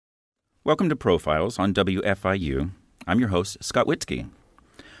Welcome to Profiles on WFIU. I'm your host, Scott Witzke.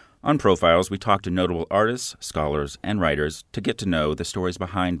 On Profiles, we talk to notable artists, scholars, and writers to get to know the stories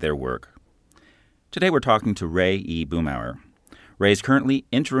behind their work. Today we're talking to Ray E. Boomhour. Ray is currently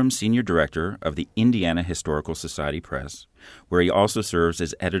Interim Senior Director of the Indiana Historical Society Press, where he also serves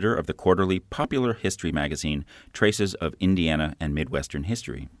as editor of the quarterly popular history magazine Traces of Indiana and Midwestern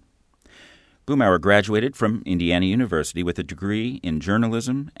History. Boomhour graduated from Indiana University with a degree in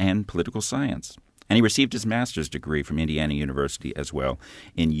journalism and political science, and he received his master's degree from Indiana University as well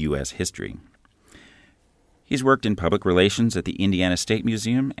in U.S. history. He's worked in public relations at the Indiana State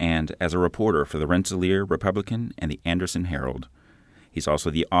Museum and as a reporter for the Rensselaer Republican and the Anderson Herald. He's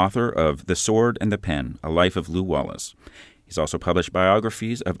also the author of The Sword and the Pen, A Life of Lew Wallace. He's also published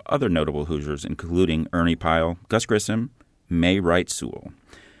biographies of other notable Hoosiers, including Ernie Pyle, Gus Grissom, May Wright Sewell.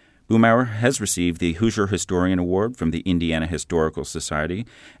 Boomhour has received the Hoosier Historian Award from the Indiana Historical Society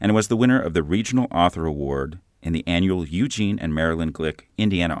and was the winner of the Regional Author Award in the annual Eugene and Marilyn Glick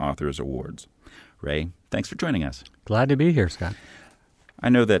Indiana Authors Awards. Ray, thanks for joining us. Glad to be here, Scott. I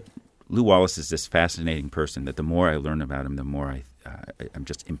know that Lew Wallace is this fascinating person that the more I learn about him, the more I'm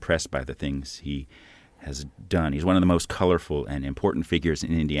just impressed by the things he has done. He's one of the most colorful and important figures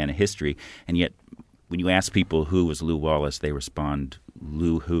in Indiana history, and yet when you ask people who was Lew Wallace, they respond,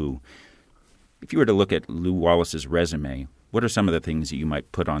 Lew who? If you were to look at Lew Wallace's resume, what are some of the things that you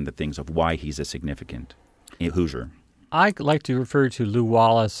might put on the things of why he's a significant Hoosier? I like to refer to Lew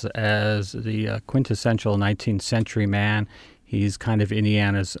Wallace as the quintessential 19th century man. He's kind of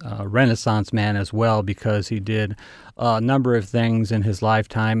Indiana's Renaissance man as well, because he did a number of things in his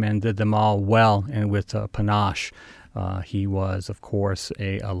lifetime and did them all well and with panache. He was, of course,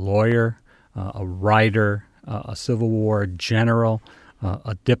 a lawyer, a writer, a Civil War general,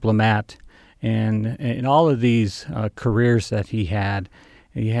 a diplomat, and in all of these careers that he had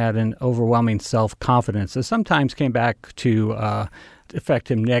an overwhelming self-confidence that sometimes came back to affect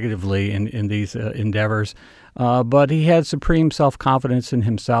him negatively in these endeavors. But he had supreme self-confidence in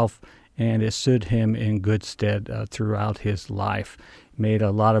himself, and it stood him in good stead throughout his life. He made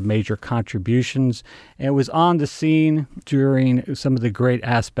a lot of major contributions and was on the scene during some of the great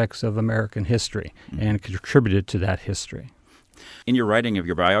aspects of American history and contributed to that history. In your writing of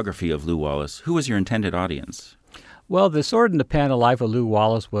your biography of Lew Wallace, who was your intended audience? Well, The Sword and the Pen, A Life of Lew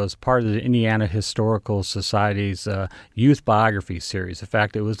Wallace was part of the Indiana Historical Society's youth biography series. In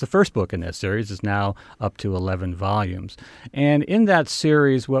fact, it was the first book in that series. It's now up to 11 volumes. And in that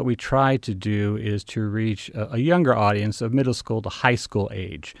series, what we try to do is to reach a younger audience of middle school to high school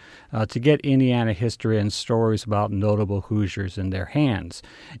age to get Indiana history and stories about notable Hoosiers in their hands.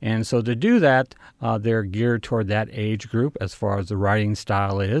 And so to do that, they're geared toward that age group as far as the writing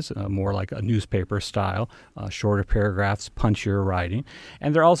style is, more like a newspaper style, shorter paragraphs, punchier writing,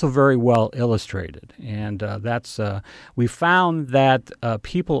 and they're also very well illustrated. And we found that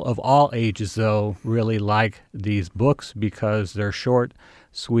people of all ages, though, really like these books because they're short,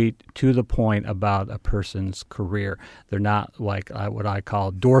 sweet, to the point about a person's career. They're not like what I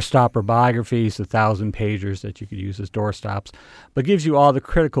call doorstopper biographies, 1,000-pagers that you could use as doorstops, but gives you all the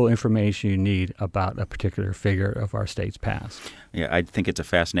critical information you need about a particular figure of our state's past. Yeah, I think it's a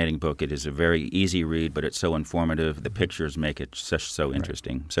fascinating book. It is a very easy read, but it's so informative. The pictures make it so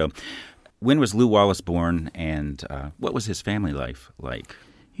interesting. Right. So when was Lew Wallace born, and what was his family life like?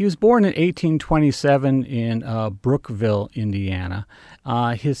 He was born in 1827 in Brookville, Indiana.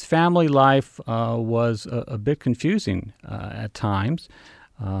 His family life was a bit confusing at times.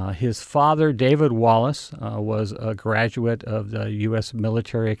 His father, David Wallace, was a graduate of the U.S.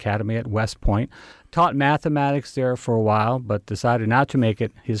 Military Academy at West Point, taught mathematics there for a while, but decided not to make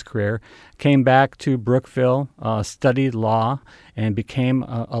it his career, came back to Brookville, studied law, and became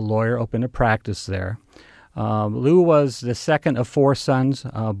a lawyer, opened a practice there. Lew was the second of four sons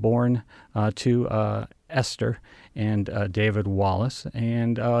born to Esther and David Wallace.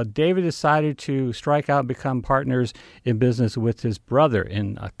 And David decided to strike out and become partners in business with his brother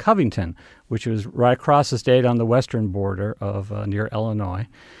in Covington, which was right across the state on the western border of near Illinois.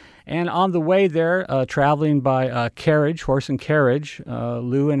 And on the way there, traveling by carriage, horse and carriage,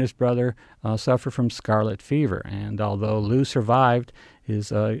 Lew and his brother suffered from scarlet fever. And although Lew survived,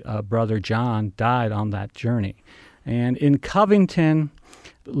 his brother John died on that journey. And in Covington,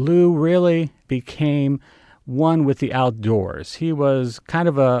 Lew really became one with the outdoors. He was kind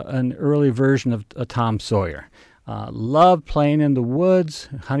of an early version of Tom Sawyer. Loved playing in the woods,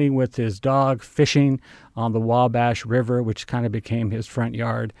 hunting with his dog, fishing on the Wabash River, which kind of became his front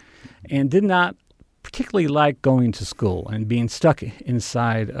yard, and did not particularly liked going to school and being stuck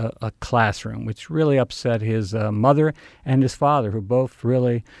inside a classroom, which really upset his mother and his father, who both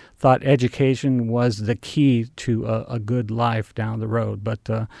really thought education was the key to a good life down the road. But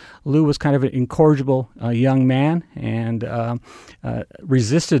Lou was kind of an incorrigible young man and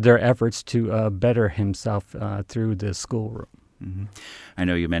resisted their efforts to better himself through the schoolroom. Mm-hmm. I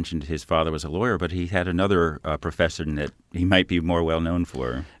know you mentioned his father was a lawyer, but he had another profession that he might be more well known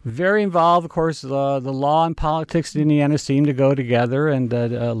for. Very involved, of course. The law and politics in Indiana seemed to go together, and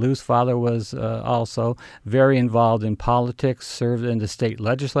Lou's father was also very involved in politics, served in the state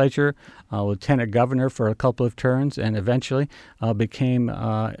legislature, lieutenant governor for a couple of terms, and eventually became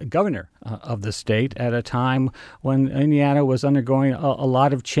governor of the state at a time when Indiana was undergoing a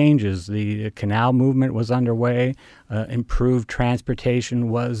lot of changes. The canal movement was underway. Improved transportation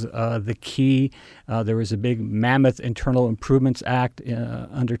was the key. There was a big mammoth Internal Improvements Act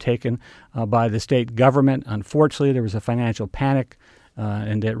undertaken by the state government. Unfortunately, there was a financial panic,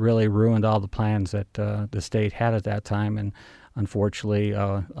 and it really ruined all the plans that the state had at that time. And unfortunately,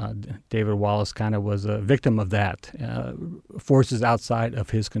 David Wallace kind of was a victim of that, forces outside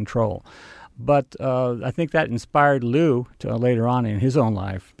of his control. But I think that inspired Lou to later on in his own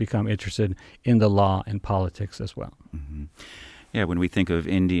life become interested in the law and politics as well. Mm-hmm. Yeah, when we think of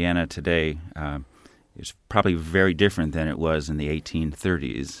Indiana today, it's probably very different than it was in the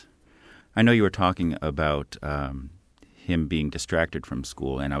 1830s. I know you were talking about him being distracted from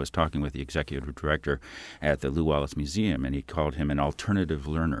school, and I was talking with the executive director at the Lew Wallace Museum, and he called him an alternative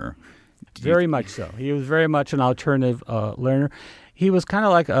learner. Very much so. He was very much an alternative learner. He was kind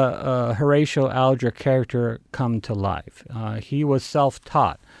of like a Horatio Alger character come to life. He was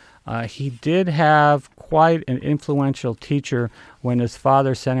self-taught. He did have quite an influential teacher when his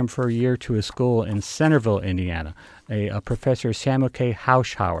father sent him for a year to a school in Centerville, Indiana, a Professor Samuel K.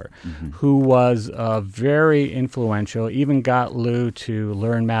 Hauschauer, who was very influential, even got Lou to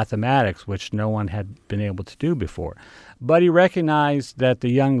learn mathematics, which no one had been able to do before. But he recognized that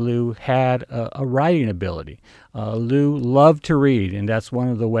the young Lou had a writing ability. Lou loved to read, and that's one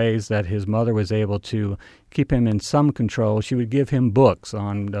of the ways that his mother was able to keep him in some control. She would give him books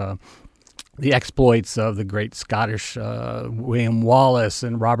on the exploits of the great Scottish William Wallace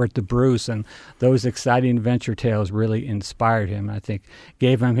and Robert the Bruce, and those exciting adventure tales really inspired him. I think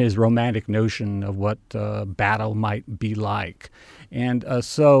gave him his romantic notion of what battle might be like. And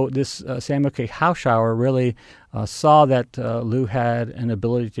so this Samuel K. Hauschauer really saw that Lou had an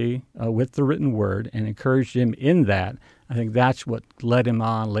ability with the written word and encouraged him in that. I think that's what led him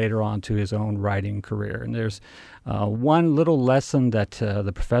on later on to his own writing career. And there's one little lesson that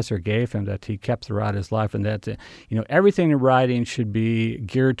the professor gave him that he kept throughout his life, and that everything in writing should be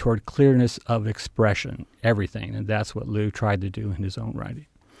geared toward clearness of expression, everything. And that's what Lou tried to do in his own writing.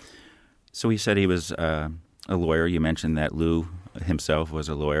 So he said he was a lawyer. You mentioned that Lou himself was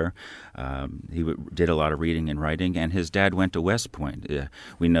a lawyer. He did a lot of reading and writing, and his dad went to West Point.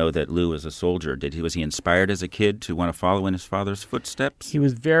 We know that Lou was a soldier. Was he inspired as a kid to want to follow in his father's footsteps? He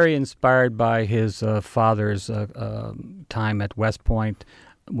was very inspired by his father's time at West Point.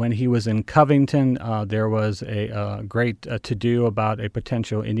 When he was in Covington, there was a great to-do about a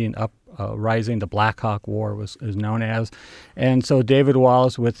potential Indian uprising. The Black Hawk War is known as. And so David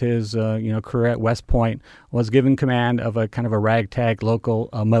Wallace, with his career at West Point, was given command of a kind of a ragtag local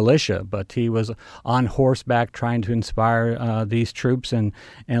militia. But he was on horseback trying to inspire these troops. And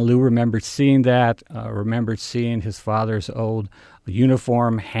Lou remembered seeing that, remembered seeing his father's old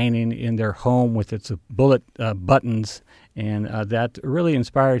uniform hanging in their home with its bullet buttons. And that really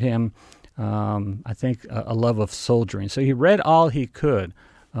inspired him, I think, a love of soldiering. So he read all he could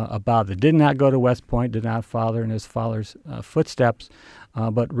about it. Did not go to West Point, did not follow in his father's footsteps,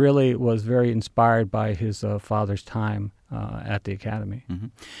 but really was very inspired by his father's time at the academy. Mm-hmm.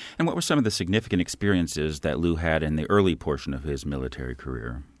 And what were some of the significant experiences that Lou had in the early portion of his military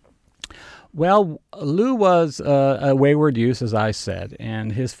career? Well, Lou was a wayward youth, as I said,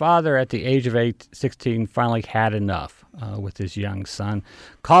 and his father, at the age of 16, finally had enough with his young son.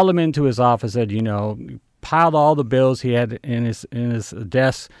 Called him into his office, said, piled all the bills he had in his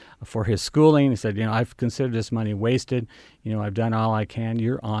desk for his schooling. He said, I've considered this money wasted. I've done all I can.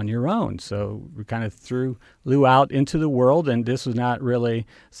 You're on your own. So we kind of threw Lou out into the world, and this was not really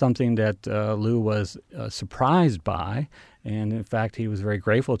something that Lou was surprised by. And in fact, he was very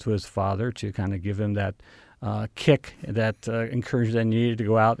grateful to his father to kind of give him that kick, that encouragement that he needed to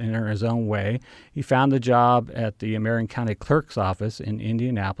go out and earn his own way. He found a job at the Marion County Clerk's office in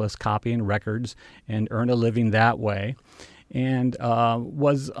Indianapolis, copying records, and earned a living that way. And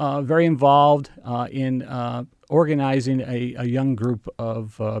was very involved in organizing a young group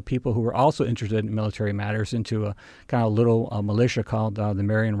of people who were also interested in military matters into a kind of little militia called the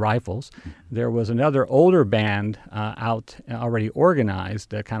Marion Rifles. There was another older band out already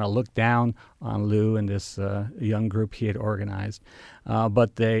organized that kind of looked down on Lew and this young group he had organized.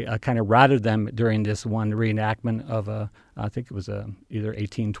 But they kind of routed them during this one reenactment of I think it was either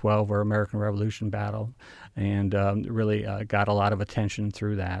 1812 or American Revolution battle, and really got a lot of attention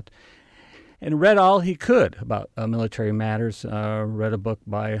through that. And read all he could about military matters. Read a book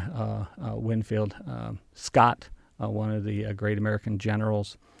by Winfield Scott, one of the great American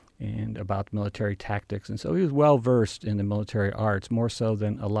generals, and about military tactics. And so he was well versed in the military arts, more so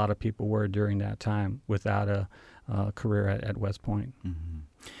than a lot of people were during that time without a career at West Point. Mm-hmm.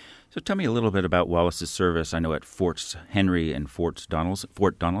 So tell me a little bit about Wallace's service. I know at Forts Henry and Fort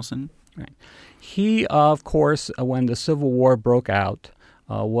Donelson. Right. He, of course, when the Civil War broke out,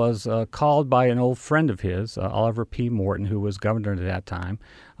 was called by an old friend of his, Oliver P. Morton, who was governor at that time,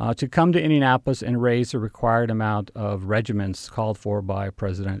 to come to Indianapolis and raise the required amount of regiments called for by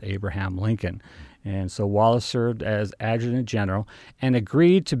President Abraham Lincoln. And so Wallace served as adjutant general and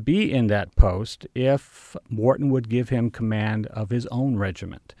agreed to be in that post if Morton would give him command of his own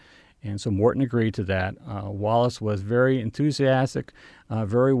regiment. And so Morton agreed to that. Wallace was very enthusiastic,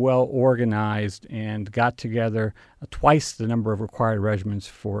 very well organized, and got together twice the number of required regiments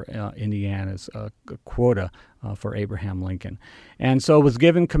for Indiana's quota for Abraham Lincoln. And so was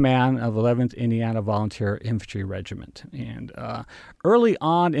given command of 11th Indiana Volunteer Infantry Regiment. And early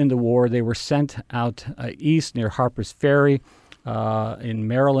on in the war, they were sent out east near Harper's Ferry, in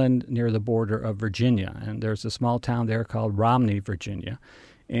Maryland near the border of Virginia. And there's a small town there called Romney, Virginia.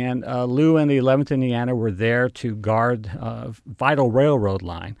 And Lew and the 11th Indiana were there to guard a vital railroad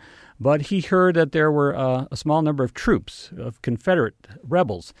line. But he heard that there were a small number of troops, of Confederate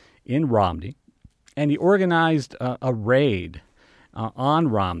rebels, in Romney. And he organized a raid on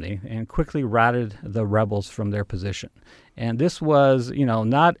Romney and quickly routed the rebels from their position. And this was,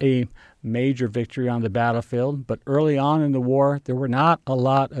 not a major victory on the battlefield, but early on in the war, there were not a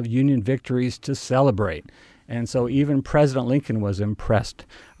lot of Union victories to celebrate. And so even President Lincoln was impressed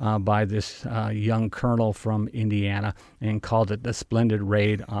by this young colonel from Indiana and called it the splendid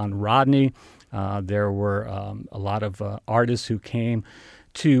raid on Rodney. There were a lot of artists who came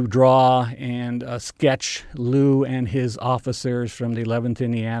to draw and sketch Lew and his officers from the 11th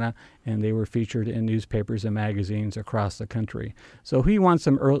Indiana, and they were featured in newspapers and magazines across the country. So he won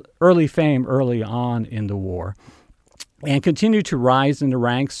some early fame early on in the war, and continued to rise in the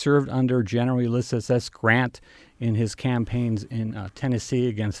ranks, served under General Ulysses S. Grant in his campaigns in Tennessee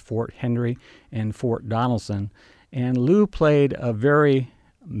against Fort Henry and Fort Donelson. And Lew played a very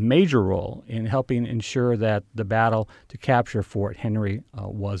major role in helping ensure that the battle to capture Fort Henry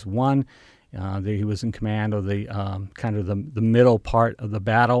was won. He was in command of the kind of the middle part of the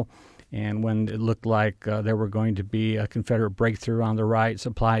battle. And when it looked like there were going to be a Confederate breakthrough on the right,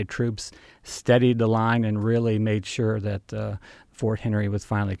 supplied troops steadied the line and really made sure that Fort Henry was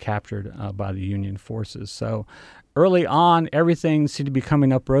finally captured by the Union forces. So early on, everything seemed to be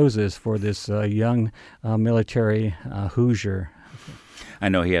coming up roses for this young military Hoosier. I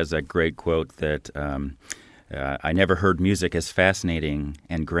know he has that great quote that I never heard music as fascinating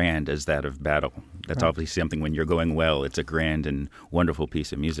and grand as that of battle. That's obviously something when you're going well, it's a grand and wonderful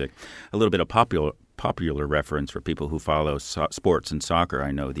piece of music. A little bit of popular reference for people who follow sports and soccer.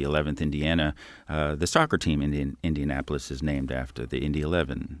 I know the 11th Indiana, the soccer team in Indianapolis is named after the Indy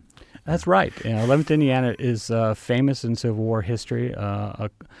 11. That's right. 11th Indiana is famous in Civil War history.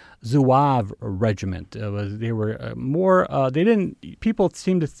 A Zouave regiment. They were more. People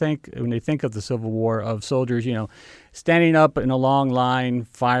seem to think when they think of the Civil War of soldiers, standing up in a long line,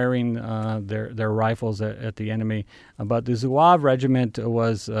 firing their rifles at the enemy. But the Zouave regiment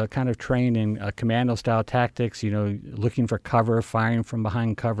was kind of trained in commando-style tactics. Looking for cover, firing from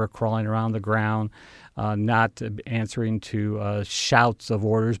behind cover, crawling around the ground. Not answering to shouts of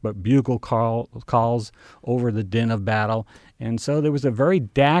orders, but bugle calls over the din of battle. And so there was a very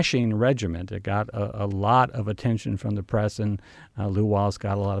dashing regiment. It got a lot of attention from the press, and Lew Wallace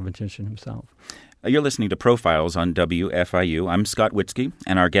got a lot of attention himself. You're listening to Profiles on WFIU. I'm Scott Witzke,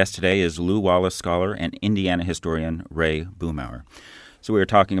 and our guest today is Lew Wallace scholar and Indiana historian Ray Boomhour. So we were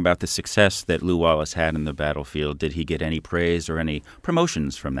talking about the success that Lew Wallace had in the battlefield. Did he get any praise or any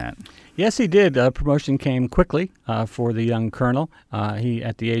promotions from that? Yes, he did. Promotion came quickly for the young colonel. He,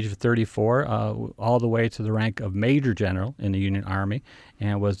 at the age of 34, all the way to the rank of major general in the Union Army,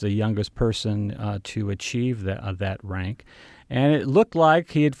 and was the youngest person to achieve that rank. And it looked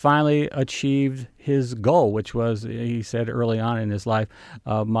like he had finally achieved his goal, which was, he said early on in his life,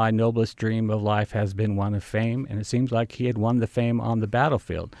 my noblest dream of life has been one of fame. And it seems like he had won the fame on the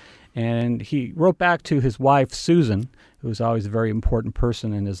battlefield. And he wrote back to his wife, Susan, who was always a very important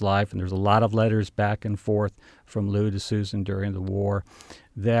person in his life, and there's a lot of letters back and forth from Lou to Susan during the war,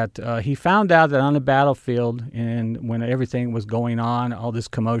 that he found out that on the battlefield and when everything was going on, all this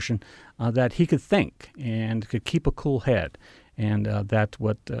commotion, that he could think and could keep a cool head. And that's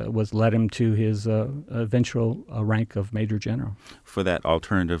what led him to his eventual rank of Major General. For that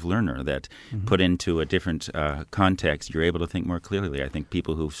alternative learner that put into a different context, you're able to think more clearly. I think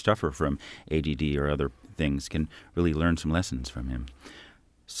people who suffer from ADD or other things can really learn some lessons from him.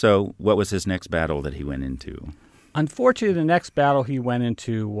 So what was his next battle that he went into? Unfortunately, the next battle he went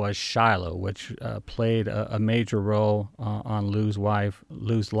into was Shiloh, which played a major role on Lou's life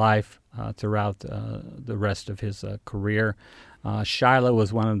throughout the rest of his career. Shiloh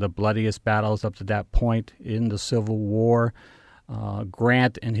was one of the bloodiest battles up to that point in the Civil War.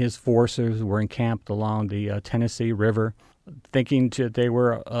 Grant and his forces were encamped along the Tennessee River, thinking it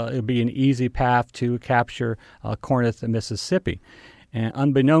would be an easy path to capture Corinth, Mississippi. And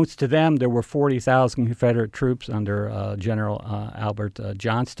unbeknownst to them, there were 40,000 Confederate troops under General Albert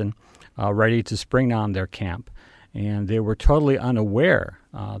Johnston ready to spring on their camp. And they were totally unaware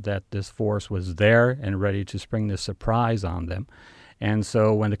that this force was there and ready to spring this surprise on them. And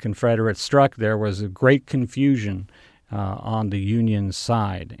so when the Confederates struck, there was a great confusion on the Union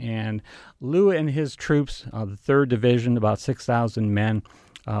side. And Lou and his troops, the 3rd Division, about 6,000 men,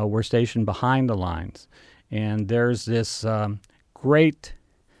 were stationed behind the lines. And there's this great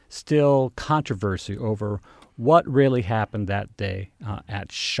still controversy over what really happened that day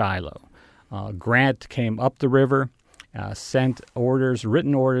at Shiloh. Grant came up the river, sent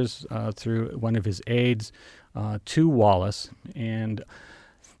written orders through one of his aides to Wallace. And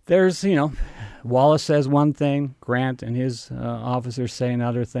there's, Wallace says one thing, Grant and his officers say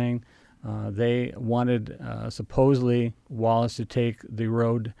another thing. They wanted supposedly Wallace to take the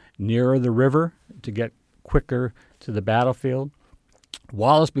road nearer the river to get quicker to the battlefield.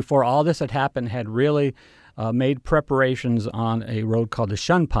 Wallace, before all this had happened, had really made preparations on a road called the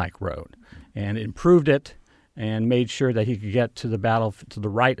Shunpike Road and improved it and made sure that he could get to the battle to the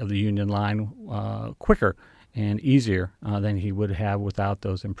right of the Union line quicker and easier than he would have without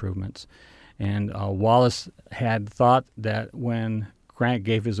those improvements. And Wallace had thought that when Grant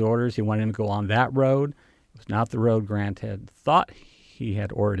gave his orders, he wanted him to go on that road. It was not the road Grant had thought he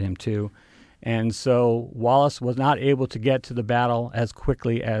had ordered him to. And so Wallace was not able to get to the battle as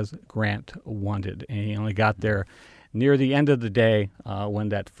quickly as Grant wanted. And he only got there near the end of the day when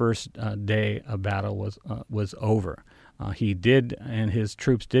that first day of battle was over. He did, and his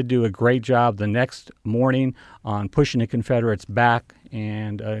troops did do a great job the next morning on pushing the Confederates back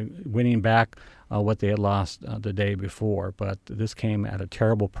and winning back what they had lost the day before. But this came at a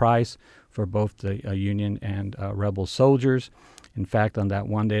terrible price for both the Union and Rebel soldiers. In fact, on that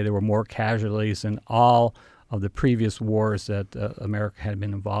one day, there were more casualties than all of the previous wars that America had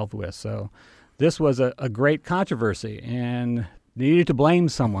been involved with. So this was a great controversy and needed to blame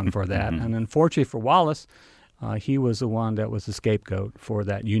someone for that. And unfortunately for Wallace, he was the one that was the scapegoat for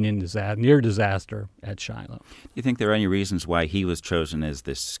that Union near disaster at Shiloh. Do you think there are any reasons why he was chosen as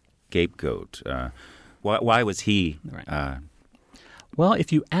this scapegoat? Why was he? Right. Well,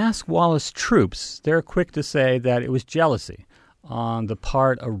 if you ask Wallace's troops, they're quick to say that it was jealousy on the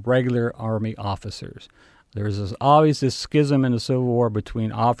part of regular Army officers. There's always this schism in the Civil War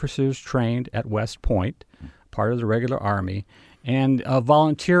between officers trained at West Point, part of the regular Army, and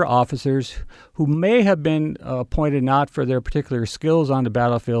volunteer officers who may have been appointed not for their particular skills on the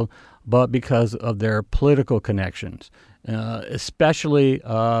battlefield, but because of their political connections, especially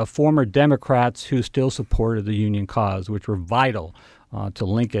former Democrats who still supported the Union cause, which were vital to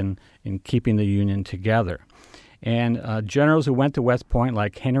Lincoln in keeping the Union together. And generals who went to West Point,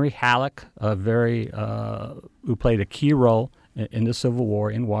 like Henry Halleck, who played a key role in the Civil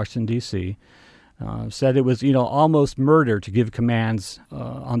War in Washington, D.C., said it was, almost murder to give commands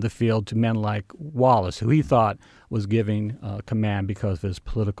on the field to men like Wallace, who he thought was giving command because of his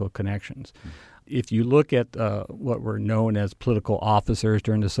political connections. If you look at what were known as political officers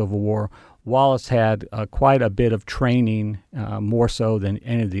during the Civil War, Wallace had quite a bit of training, more so than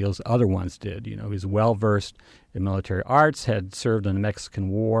any of those other ones did. He was well-versed in military arts, had served in the Mexican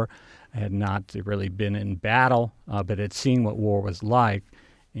War, had not really been in battle, but had seen what war was like,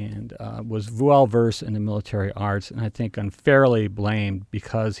 and was well-versed in the military arts, and I think unfairly blamed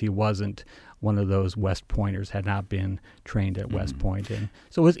because he wasn't one of those West Pointers, had not been trained at West Point. And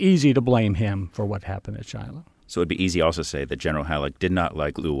so it was easy to blame him for what happened at Shiloh. So it'd be easy also to say that General Halleck did not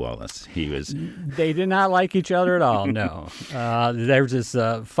like Lew Wallace. They did not like each other at all, no. There's this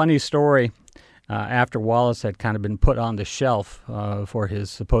funny story after Wallace had kind of been put on the shelf for his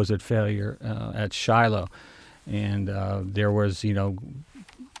supposed failure at Shiloh. And there was,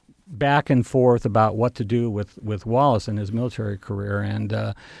 back and forth about what to do with Wallace in his military career.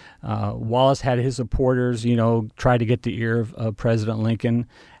 And Wallace had his supporters, try to get the ear of President Lincoln.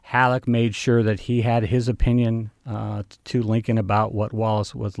 Halleck made sure that he had his opinion to Lincoln about what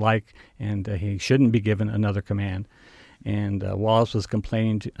Wallace was like, and he shouldn't be given another command. And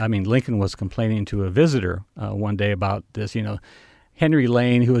Lincoln was complaining to a visitor one day about this. Henry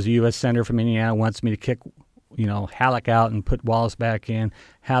Lane, who was a U.S. Senator from Indiana, wants me to kick, Halleck out and put Wallace back in.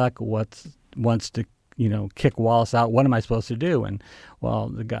 Halleck wants to, kick Wallace out. What am I supposed to do? And,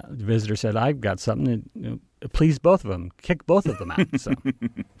 the visitor said, I've got something to please both of them. Kick both of them out. So.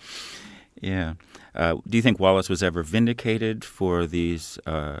 Yeah. Do you think Wallace was ever vindicated for these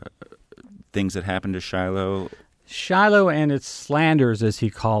things that happened to Shiloh? Shiloh and its slanders, as he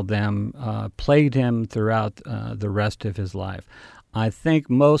called them, plagued him throughout the rest of his life. I think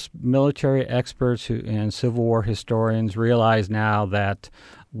most military experts and Civil War historians realize now that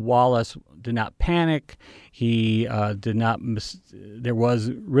Wallace did not panic. He did not. There was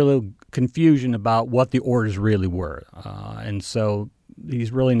really confusion about what the orders really were, and so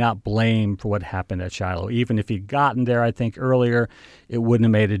he's really not blamed for what happened at Shiloh. Even if he'd gotten there, I think earlier, it wouldn't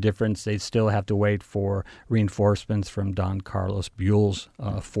have made a difference. They'd still have to wait for reinforcements from Don Carlos Buell's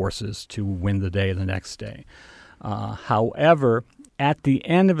forces to win the day the next day. However, at the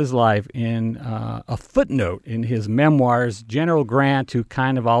end of his life, in a footnote in his memoirs, General Grant, who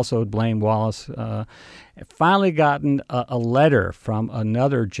kind of also blamed Wallace, finally gotten a letter from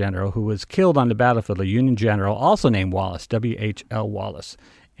another general who was killed on the battlefield, a Union general, also named Wallace, W.H.L. Wallace.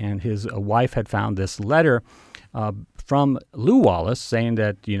 And his wife had found this letter from Lew Wallace saying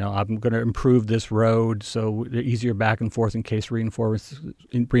that, I'm going to improve this road so they're easier back and forth in case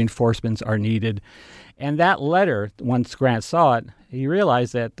reinforcements are needed. And that letter, once Grant saw it, he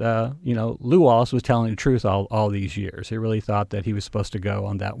realized that, Lew Wallace was telling the truth all these years. He really thought that he was supposed to go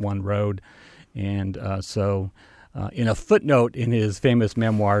on that one road. And so in a footnote in his famous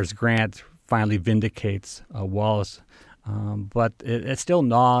memoirs, Grant finally vindicates Wallace. But it still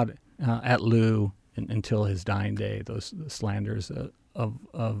gnawed at Lew until his dying day, those slanders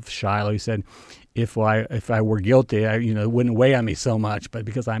of Shiloh. He said, if I were guilty, it wouldn't weigh on me so much, but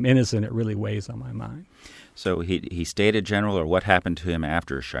because I'm innocent, it really weighs on my mind. So he stayed a general, or what happened to him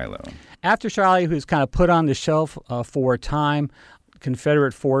after Shiloh? After Shiloh, he was kind of put on the shelf for a time.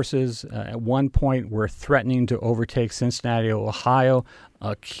 Confederate forces at one point were threatening to overtake Cincinnati, Ohio,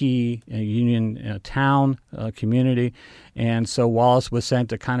 a key Union town community. And so Wallace was sent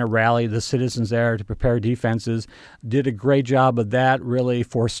to kind of rally the citizens there to prepare defenses. Did a great job of that, really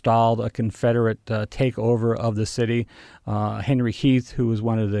forestalled a Confederate takeover of the city. Henry Heath, who was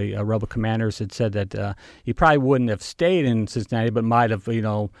one of the rebel commanders, had said that he probably wouldn't have stayed in Cincinnati, but might have,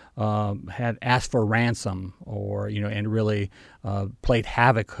 had asked for ransom or, and really played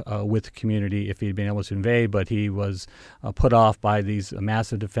havoc with the community if he'd been able to invade. But he was put off by these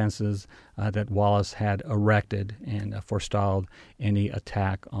massive defenses that Wallace had erected and forestalled any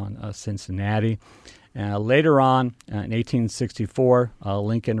attack on Cincinnati. Later on, in 1864,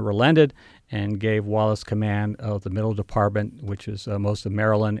 Lincoln relented and gave Wallace command of the Middle Department, which is most of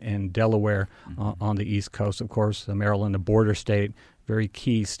Maryland and Delaware on the East Coast. Of course, Maryland, a border state, very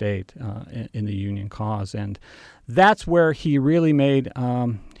key state in the Union cause. And that's where he really made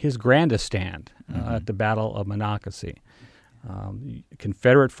his grandest stand at the Battle of Monocacy.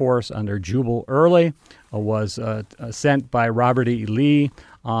 Confederate force under Jubal Early was sent by Robert E. Lee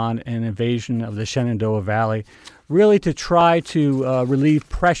on an invasion of the Shenandoah Valley, really to try to relieve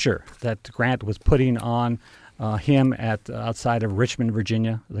pressure that Grant was putting on him outside of Richmond,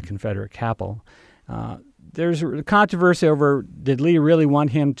 Virginia, the Confederate capital. There's controversy over, did Lee really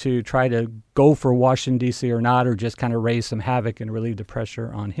want him to try to go for Washington, D.C. or not, or just kind of raise some havoc and relieve the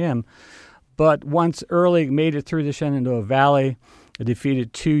pressure on him. But once Early made it through the Shenandoah Valley,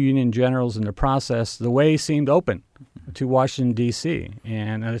 defeated 2 Union generals in the process, the way seemed open to Washington, D.C.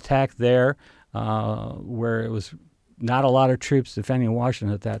 And an attack there, where it was not a lot of troops defending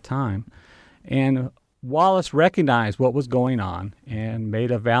Washington at that time. And Wallace recognized what was going on and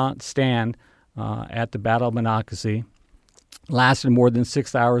made a valiant stand at the Battle of Monocacy. Lasted more than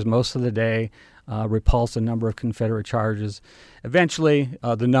 6 hours most of the day, repulsed a number of Confederate charges. Eventually,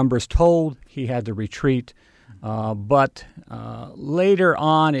 the numbers told, he had to retreat. But later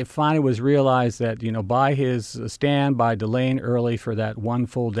on, it finally was realized that, by his stand, by delaying Early for that one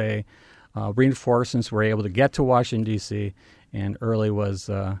full day, reinforcements were able to get to Washington, D.C., and Early was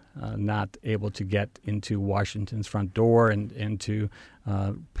not able to get into Washington's front door and to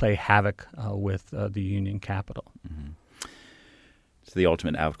play havoc with the Union Capitol. Mm-hmm. So the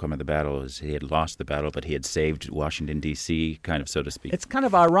ultimate outcome of the battle is he had lost the battle, but he had saved Washington, D.C., kind of, so to speak. It's kind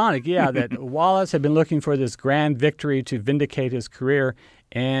of ironic, that Wallace had been looking for this grand victory to vindicate his career,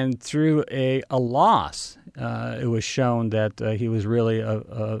 and through a loss, it was shown that he was really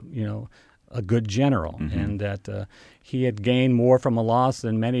a good general, mm-hmm. and that he had gained more from a loss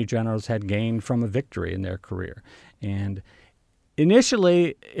than many generals had gained from a victory in their career. And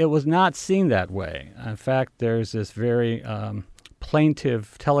initially, it was not seen that way. In fact, there's this very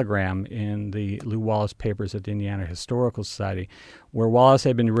plaintive telegram in the Lew Wallace papers at the Indiana Historical Society, where Wallace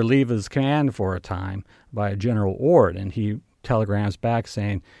had been relieved of his command for a time by General Ord, and he telegrams back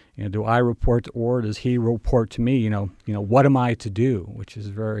saying, do I report to Ord? Does he report to me? What am I to do? Which is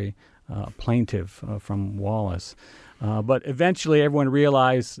very plaintive from Wallace. But eventually everyone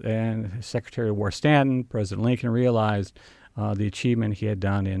realized, and Secretary of War Stanton, President Lincoln realized the achievement he had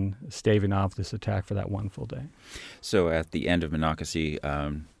done in staving off this attack for that one full day. So at the end of Monocacy,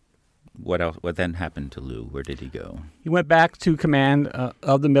 what then happened to Lew? Where did he go? He went back to command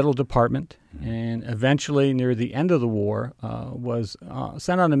of the Middle Department, and eventually, near the end of the war, was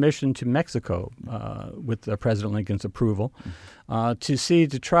sent on a mission to Mexico with President Lincoln's approval to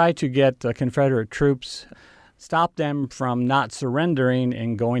try to get Confederate troops, stop them from not surrendering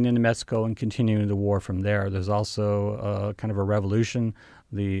and going into Mexico and continuing the war from there. There's also kind of a revolution.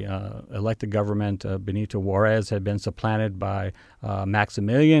 The elected government, Benito Juarez, had been supplanted by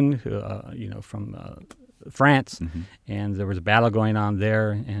Maximilian, from France, mm-hmm. and there was a battle going on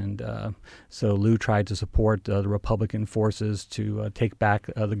there. And so Lew tried to support the Republican forces to take back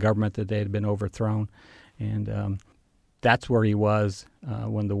the government that they had been overthrown. And that's where he was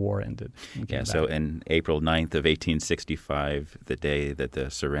when the war ended. Yeah, so in April 9th of 1865, the day that the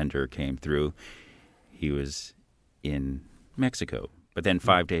surrender came through, he was in Mexico. But then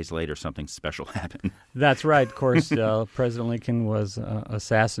 5 days later, something special happened. That's right. Of course, President Lincoln was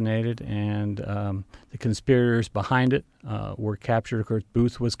assassinated, and the conspirators behind it were captured. Of course,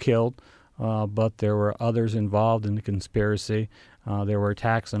 Booth was killed, but there were others involved in the conspiracy. There were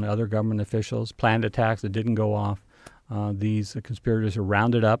attacks on other government officials, planned attacks that didn't go off. These conspirators were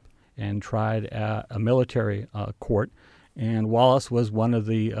rounded up and tried at a military court, and Wallace was one of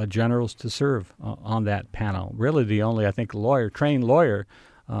the generals to serve on that panel. Really the only, I think, trained lawyer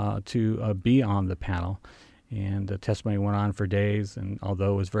to be on the panel. And the testimony went on for days, and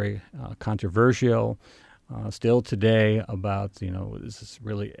although it was very controversial, still today about,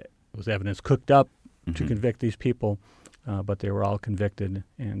 was evidence cooked up mm-hmm. to convict these people, but they were all convicted.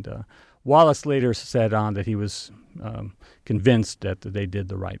 And Wallace later said on that he was convinced that they did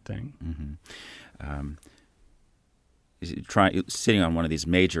the right thing. Mm-hmm. Sitting on one of these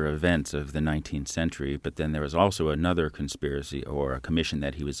major events of the 19th century, but then there was also another conspiracy or a commission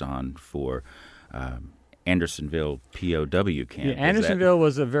that he was on for Andersonville POW camp. Yeah, Andersonville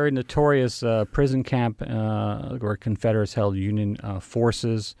was a very notorious prison camp where Confederates held Union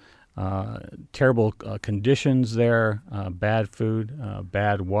forces. Terrible conditions there, bad food,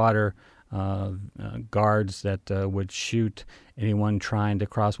 bad water, guards that would shoot anyone trying to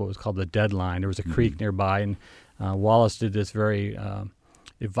cross what was called the deadline. There was a mm-hmm. creek nearby, and Wallace did this very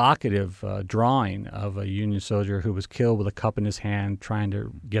evocative drawing of a Union soldier who was killed with a cup in his hand trying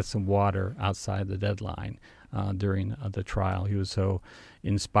to get some water outside the deadline during the trial. He was so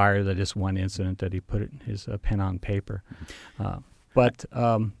inspired by this one incident that he put his pen on paper. But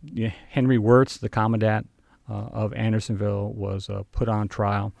Henry Wirz, the commandant of Andersonville, was put on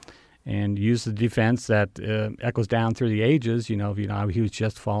trial and used the defense that echoes down through the ages. He was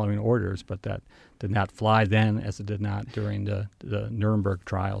just following orders, but that did not fly then, as it did not during the Nuremberg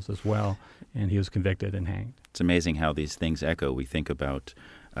trials as well. And he was convicted and hanged. It's amazing how these things echo. We think about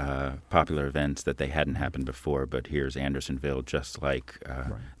popular events that they hadn't happened before, but here's Andersonville, just like right.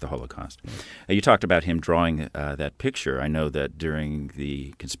 the Holocaust. Right. You talked about him drawing that picture. I know that during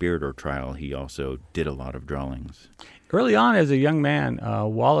the conspirator trial, he also did a lot of drawings. Early on, as a young man,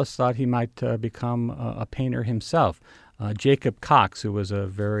 Wallace thought he might become a painter himself. Jacob Cox, who was a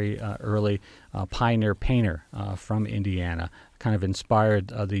very early pioneer painter from Indiana, kind of inspired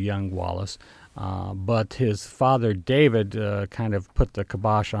the young Wallace. But his father, David, kind of put the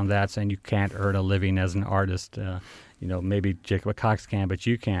kibosh on that, saying you can't earn a living as an artist. Maybe Jacob Cox can, but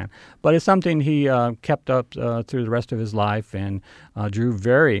you can. But it's something he kept up through the rest of his life and drew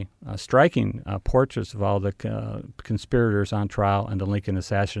very striking portraits of all the conspirators on trial and the Lincoln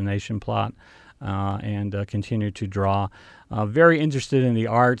assassination plot. and continued to draw. Very interested in the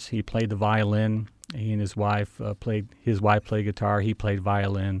arts. He played the violin. He and his wife played guitar. He played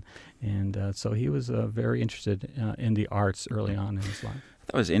violin. And so he was very interested in the arts early on in his life.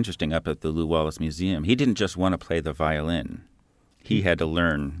 That was interesting up at the Lew Wallace Museum. He didn't just want to play the violin. He had to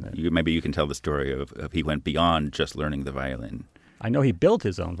learn. Maybe you can tell the story of he went beyond just learning the violin. I know he built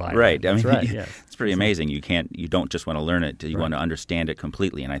his own violin. Right. That's right. Yes. It's pretty amazing. You don't just want to learn it. You want to understand it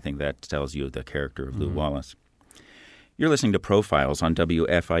completely. And I think that tells you the character of Lew Wallace. You're listening to Profiles on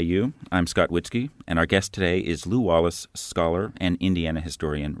WFIU. I'm Scott Witzke, and our guest today is Lew Wallace scholar and Indiana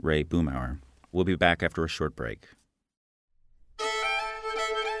historian Ray Boomhour. We'll be back after a short break.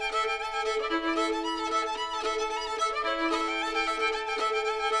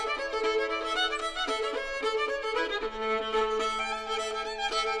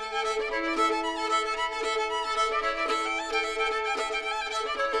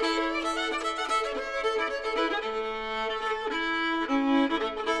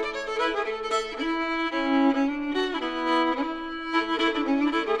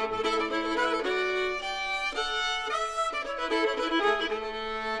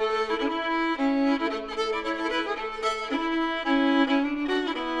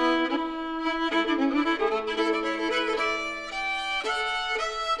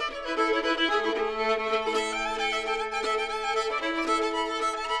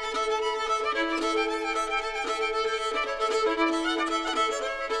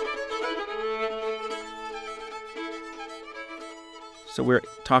 So we're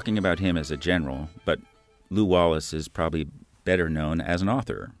talking about him as a general, but Lew Wallace is probably better known as an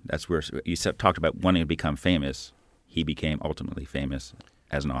author. That's where you talked about wanting to become famous. He became ultimately famous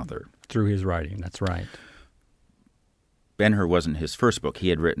as an author. Through his writing, that's right. Ben-Hur wasn't his first book. He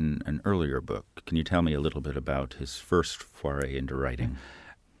had written an earlier book. Can you tell me a little bit about his first foray into writing?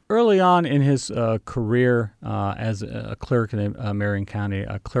 Early on in his career as a clerk in Marion County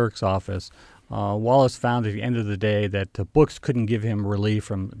clerk's office, Wallace found at the end of the day that books couldn't give him relief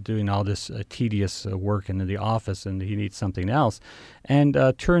from doing all this tedious work in the office, and he needs something else, and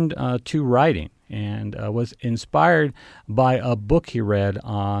turned to writing, and was inspired by a book he read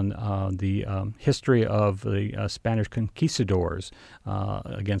on the history of the Spanish conquistadors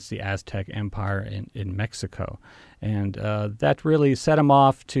against the Aztec Empire in Mexico. And that really set him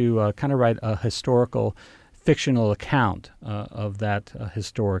off to kind of write a historical fictional account of that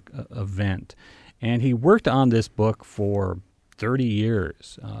historic event. And he worked on this book for 30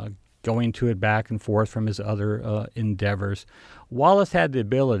 years, going to it back and forth from his other endeavors. Wallace had the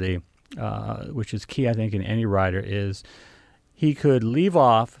ability, which is key, I think, in any writer, is he could leave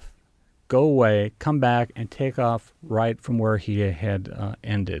off, go away, come back, and take off right from where he had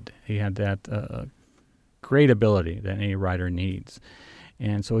ended. He had that great ability that any writer needs.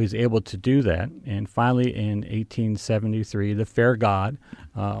 And so he's able to do that. And finally, in 1873, The Fair God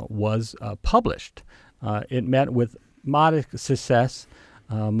was published. It met with modest success.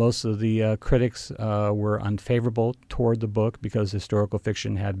 Most of the critics were unfavorable toward the book because historical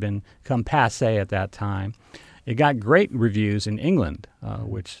fiction had become passé at that time. It got great reviews in England,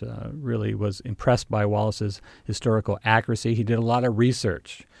 which really was impressed by Wallace's historical accuracy. He did a lot of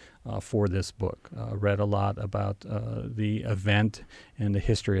research for this book, read a lot about the event and the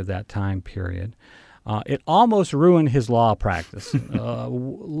history of that time period. It almost ruined his law practice.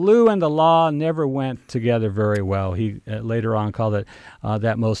 Lew and the law never went together very well. He later on called it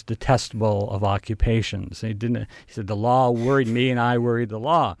that most detestable of occupations. He said the law worried me and I worried the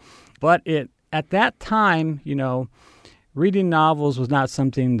law. But at that time, reading novels was not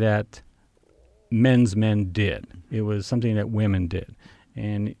something that men did. It was something that women did.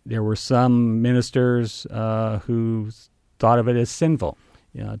 And there were some ministers who thought of it as sinful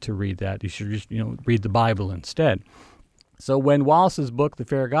to read that. You should just read the Bible instead. So when Wallace's book, The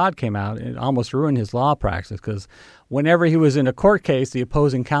Fair God, came out, it almost ruined his law practice because whenever he was in a court case, the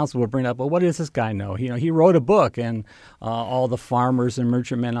opposing counsel would bring up, well, what does this guy know? He wrote a book, and all the farmers and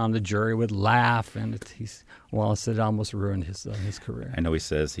merchantmen on the jury would laugh, and Wallace said it almost ruined his career. I know he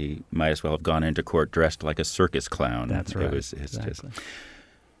says he might as well have gone into court dressed like a circus clown. That's right. Exactly.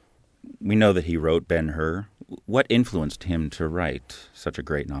 We know that he wrote Ben-Hur. What influenced him to write such a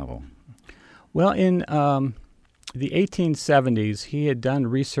great novel? Well, in the 1870s, he had done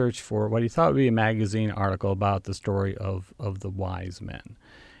research for what he thought would be a magazine article about the story of the wise men.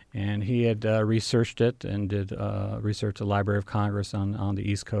 And he had researched it and did research at the Library of Congress on the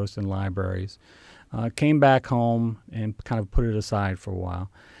East Coast and libraries. Came back home and kind of put it aside for a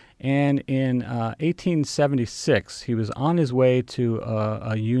while. And in 1876, he was on his way to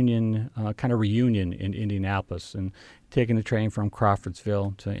a union, kind of reunion in Indianapolis, and taking the train from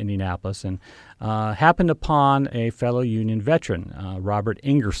Crawfordsville to Indianapolis, and happened upon a fellow Union veteran, Robert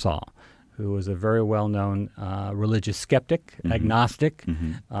Ingersoll, who was a very well-known religious skeptic, agnostic,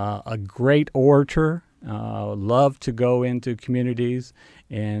 a great orator, loved to go into communities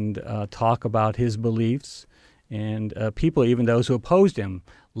and talk about his beliefs. And people, even those who opposed him,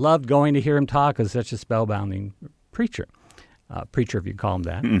 loved going to hear him talk as such a spellbinding preacher. Preacher, if you call him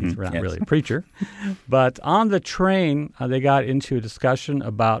that. He's not really a preacher. But on the train, they got into a discussion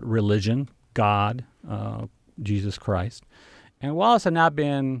about religion, God, Jesus Christ. And Wallace had not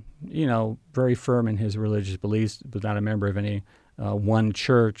been, very firm in his religious beliefs, was not a member of any one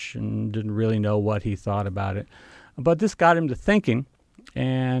church and didn't really know what he thought about it. But this got him to thinking,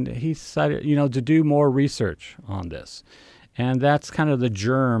 and he decided, to do more research on this. And that's kind of the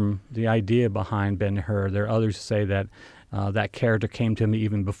germ, the idea behind Ben-Hur. There are others who say that that character came to him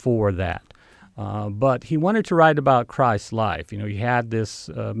even before that. But he wanted to write about Christ's life. He had this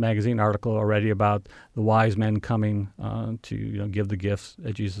magazine article already about the wise men coming to give the gifts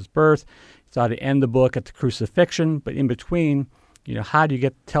at Jesus' birth. He thought to end the book at the crucifixion, but in between, how do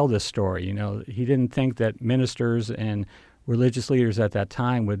you tell this story? He didn't think that ministers and religious leaders at that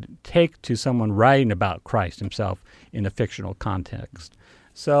time would take to someone writing about Christ himself in a fictional context.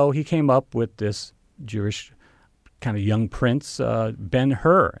 So he came up with this Jewish kind of young prince,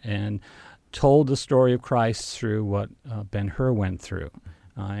 Ben-Hur, and told the story of Christ through what Ben-Hur went through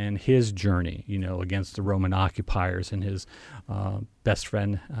and his journey, against the Roman occupiers, and his best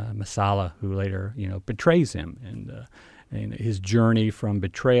friend Messala, who later, betrays him, and his journey from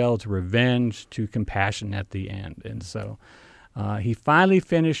betrayal to revenge to compassion at the end. And so he finally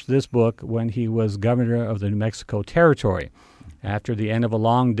finished this book when he was governor of the New Mexico Territory. After the end of a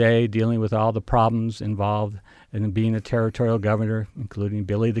long day dealing with all the problems involved in being a territorial governor, including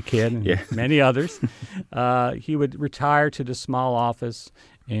Billy the Kid and many others, he would retire to the small office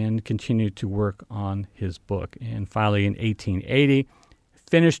and continue to work on his book. And finally, in 1880,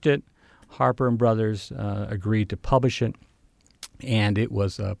 finished it. Harper and Brothers agreed to publish it, and it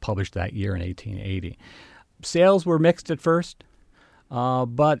was published that year in 1880. Sales were mixed at first.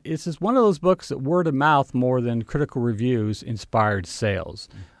 But this is one of those books that word of mouth more than critical reviews inspired sales.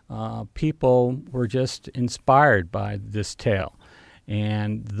 People were just inspired by this tale.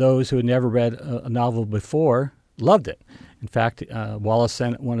 And those who had never read a novel before loved it. In fact, Wallace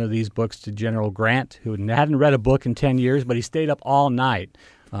sent one of these books to General Grant, who hadn't read a book in 10 years, but he stayed up all night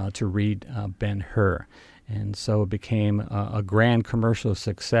to read Ben-Hur. And so it became a grand commercial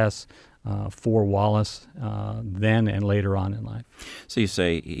success for Wallace then and later on in life. So you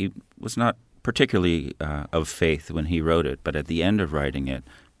say he was not particularly of faith when he wrote it, but at the end of writing it,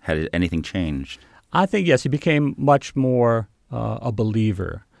 had anything changed? I think, yes, he became much more a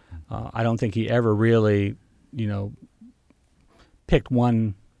believer. I don't think he ever really, picked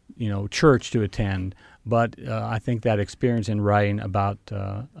one, church to attend, but I think that experience in writing about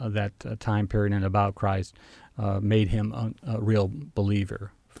that time period and about Christ made him a real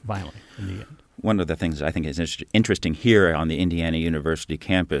believer. Finally, in the end. One of the things I think is interesting here on the Indiana University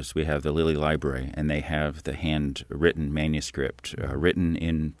campus, we have the Lilly Library, and they have the handwritten manuscript written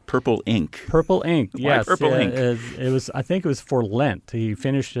in purple ink. Purple ink, yes. Why purple ink? It was. I think it was for Lent. He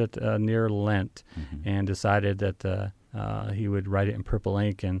finished it near Lent and decided that he would write it in purple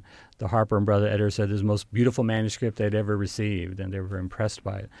ink. And the Harper and Brother editor said it was the most beautiful manuscript they'd ever received, and they were impressed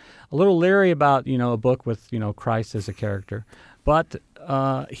by it. A little leery about a book with Christ as a character. But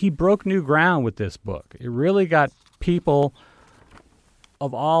he broke new ground with this book. It really got people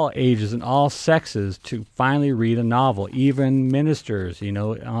of all ages and all sexes to finally read a novel. Even ministers,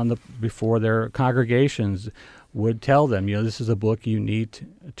 before their congregations would tell them, this is a book you need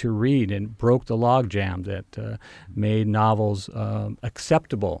to read, and broke the logjam that made novels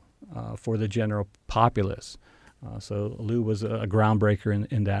acceptable for the general populace. So Lou was a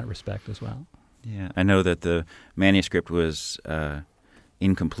groundbreaker in that respect as well. Yeah, I know that the manuscript was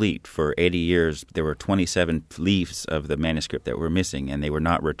incomplete for 80 years. There were 27 leaves of the manuscript that were missing, and they were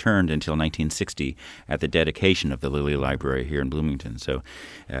not returned until 1960 at the dedication of the Lilly Library here in Bloomington. So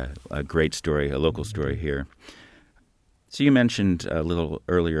a great story, a local story here. So you mentioned a little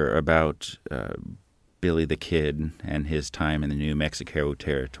earlier about Billy the Kid and his time in the New Mexico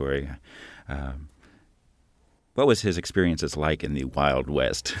Territory. What was his experiences like in the Wild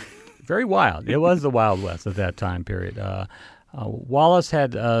West? Very wild. It was the Wild West at that time period. Wallace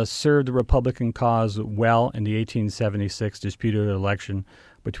had served the Republican cause well in the 1876 disputed election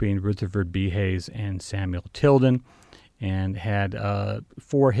between Rutherford B. Hayes and Samuel Tilden. and had,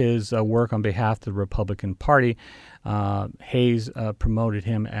 for his work on behalf of the Republican Party, Hayes promoted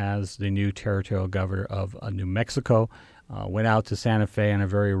him as the new territorial governor of New Mexico. Went out to Santa Fe on a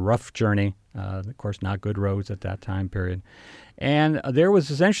very rough journey, of course not good roads at that time period. And there was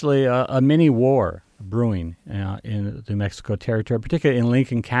essentially a mini war brewing in the New Mexico territory, particularly in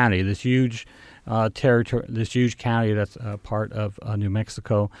Lincoln County, this huge territory, this huge county that's part of New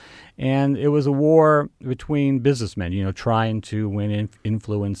Mexico. And it was a war between businessmen, trying to win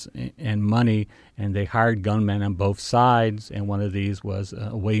influence and money, and they hired gunmen on both sides, and one of these was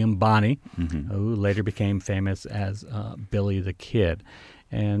William Bonney, who later became famous as Billy the Kid.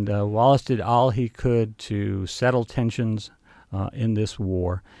 And Wallace did all he could to settle tensions in this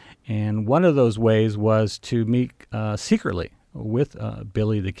war. And one of those ways was to meet secretly with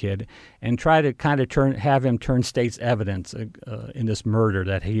Billy the Kid and try to kind of have him turn state's evidence in this murder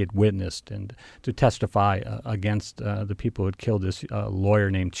that he had witnessed, and to testify against the people who had killed this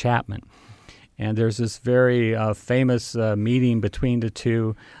lawyer named Chapman. And there's this very famous meeting between the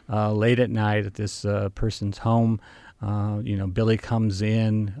two late at night at this person's home. Billy comes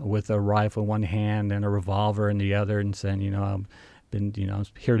in with a rifle in one hand and a revolver in the other, and saying, I'm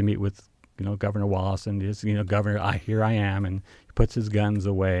here to meet with, Governor Wallace, and Governor, here I am, and he puts his guns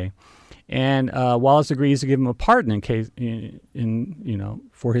away. And Wallace agrees to give him a pardon in case,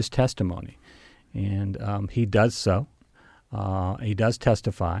 for his testimony, and he does so. He does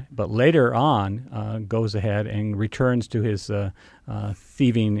testify, but later on goes ahead and returns to his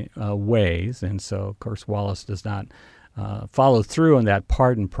thieving ways. And so, of course, Wallace does not follow through on that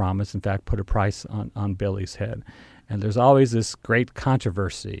pardon promise, in fact, put a price on Billy's head. And there's always this great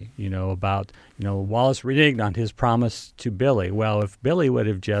controversy, about, Wallace reneged on his promise to Billy. Well, if Billy would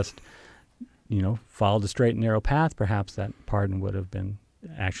have just, followed the straight and narrow path, perhaps that pardon would have been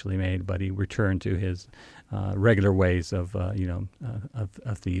actually made, but he returned to his regular ways of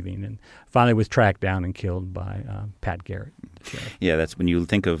thieving, and finally was tracked down and killed by Pat Garrett. Yeah, that's when you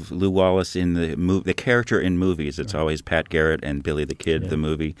think of Lew Wallace in the character in movies. It's always Pat Garrett and Billy the Kid, the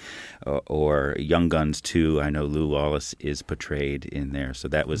movie, or Young Guns 2. I know Lew Wallace is portrayed in there, so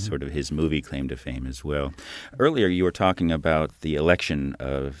that was sort of his movie claim to fame as well. Earlier, you were talking about the election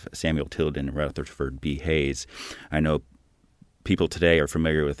of Samuel Tilden and Rutherford B. Hayes. I know people today are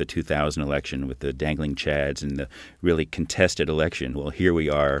familiar with the 2000 election, with the dangling chads and the really contested election. Well, here we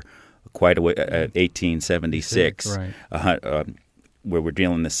are quite a way at 1876, where we're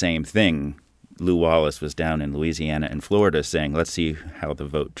dealing the same thing. Lew Wallace was down in Louisiana and Florida saying, let's see how the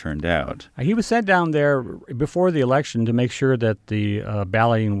vote turned out. He was sent down there before the election to make sure that the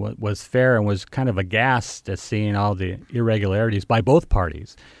balloting was fair, and was kind of aghast at seeing all the irregularities by both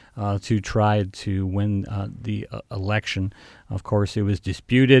parties. To try to win the election. Of course, it was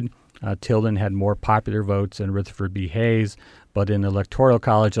disputed. Tilden had more popular votes than Rutherford B. Hayes, but in the Electoral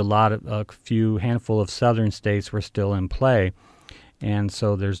College, a few handful of southern states were still in play. And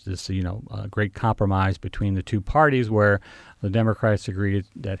so there's this, great compromise between the two parties, where the Democrats agreed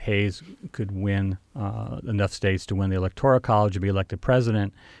that Hayes could win enough states to win the Electoral College and be elected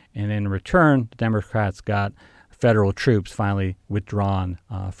president. And in return, the Democrats got federal troops finally withdrawn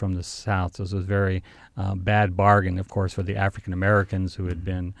from the South. So it was a very bad bargain, of course, for the African Americans who had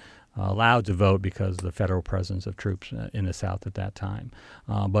been allowed to vote because of the federal presence of troops in the South at that time.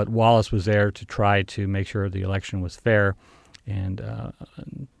 But Wallace was there to try to make sure the election was fair, and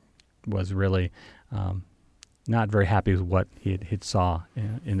was really not very happy with what he saw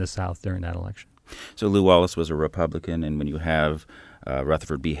in the South during that election. So Lew Wallace was a Republican, and when you have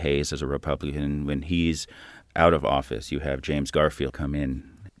Rutherford B. Hayes as a Republican, when he's out of office, you have James Garfield come in.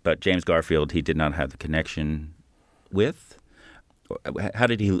 But James Garfield, he did not have the connection with. How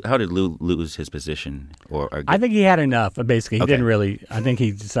did Lew lose his position? I think he had enough. Basically, he didn't really. I think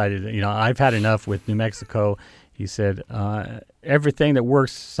he decided, I've had enough with New Mexico. He said everything that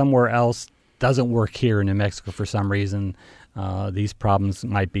works somewhere else doesn't work here in New Mexico for some reason. These problems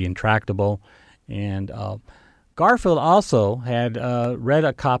might be intractable, and Garfield also had read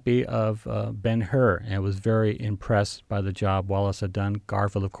a copy of Ben-Hur and was very impressed by the job Wallace had done.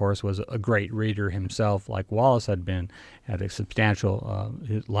 Garfield, of course, was a great reader himself, like Wallace had been, had a substantial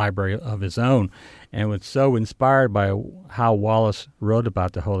library of his own, and was so inspired by how Wallace wrote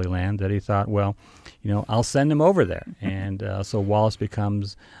about the Holy Land that he thought, well, I'll send him over there. And so Wallace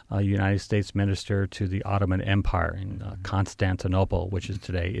becomes a United States minister to the Ottoman Empire in Constantinople, which is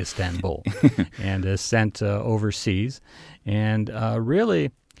today Istanbul, and is sent overseas, and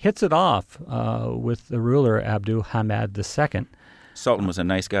really hits it off with the ruler Abdul Hamid II. Sultan was a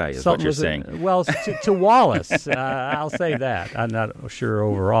nice guy, is Sultan what you're saying. To Wallace, I'll say that. I'm not sure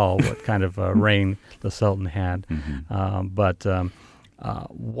overall what kind of reign the Sultan had. But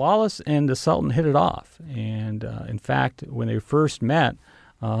Wallace and the Sultan hit it off. And in fact, when they first met,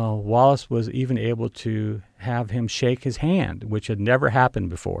 Wallace was even able to have him shake his hand, which had never happened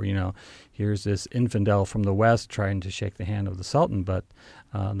before. Here's this infidel from the West trying to shake the hand of the Sultan, but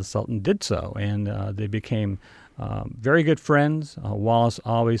the Sultan did so, and they became very good friends. Wallace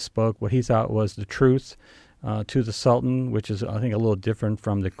always spoke what he thought was the truth to the Sultan, which is, I think, a little different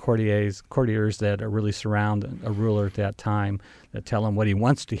from the courtiers that really surround a ruler at that time, that tell him what he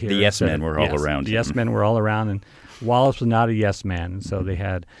wants to hear. The yes men were all around. The yes men were all around, and Wallace was not a yes man, and so they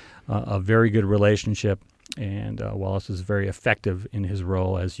had a very good relationship. And Wallace was very effective in his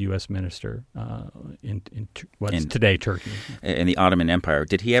role as U.S. minister in what's today Turkey. In the Ottoman Empire.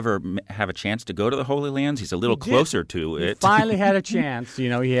 Did he ever have a chance to go to the Holy Lands? He's a little closer to it. He finally had a chance. He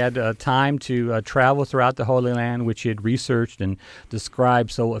had time to travel throughout the Holy Land, which he had researched and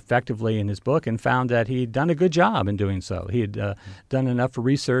described so effectively in his book, and found that he'd done a good job in doing so. He had done enough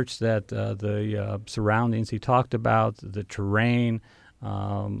research that the surroundings he talked about, the terrain,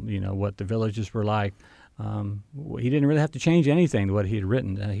 what the villages were like, he didn't really have to change anything to what he had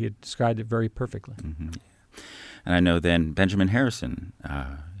written. He had described it very perfectly. And I know then Benjamin Harrison,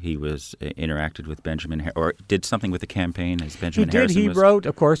 he was interacted with Benjamin or did something with the campaign as Benjamin Harrison. He wrote,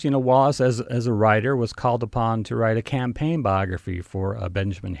 of course, Wallace as a writer was called upon to write a campaign biography for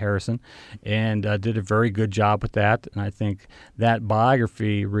Benjamin Harrison, and did a very good job with that. And I think that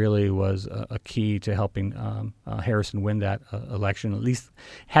biography really was a key to helping Harrison win that election, at least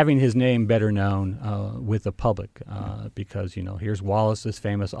having his name better known with the public, because, here's Wallace, this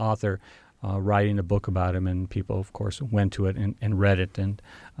famous author, writing a book about him, and people, of course, went to it and read it, and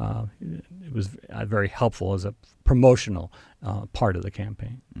it was very helpful as a promotional part of the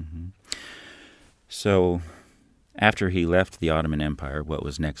campaign. So after he left the Ottoman Empire, what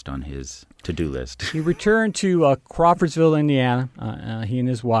was next on his to-do list? He returned to Crawfordsville, Indiana, he and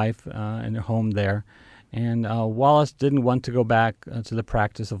his wife, and their home there. And Wallace didn't want to go back to the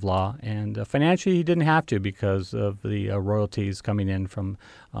practice of law, and financially he didn't have to because of the royalties coming in from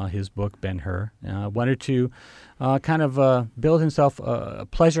his book, Ben-Hur. Wanted to kind of build himself a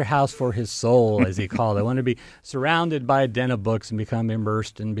pleasure house for his soul, as he called it. Wanted to be surrounded by a den of books and become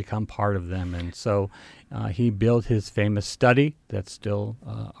immersed and become part of them. And so he built his famous study that's still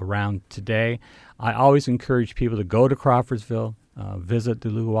around today. I always encourage people to go to Crawfordsville, visit the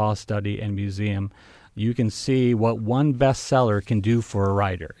Lew Wallace Study and Museum. You can see what one bestseller can do for a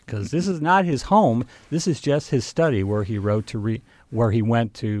writer, because this is not his home. This is just his study where he where he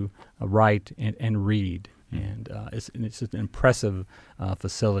went to write and read. And it's an impressive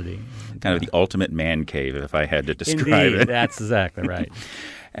facility. Kind of the ultimate man cave, if I had to describe Indeed, it. That's exactly right.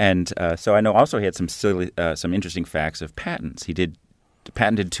 And so I know also he had some interesting facts of patents. He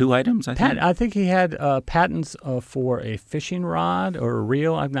patented 2 items, I think? I think he had patents for a fishing rod or a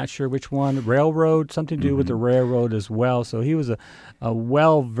reel. I'm not sure which one. Railroad, something to do with the railroad as well. So he was a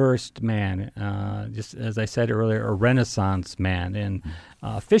well-versed man, just as I said earlier, a Renaissance man. And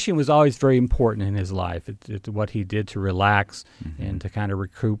fishing was always very important in his life. It's what he did to relax and to kind of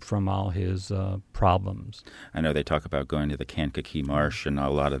recoup from all his problems. I know they talk about going to the Kankakee Marsh and a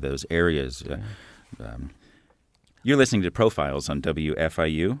lot of those areas. You're listening to Profiles on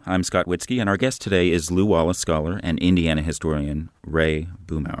WFIU. I'm Scott Witzke, and our guest today is Lew Wallace scholar and Indiana historian Ray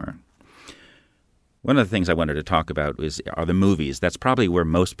Boomhour. One of the things I wanted to talk about are the movies. That's probably where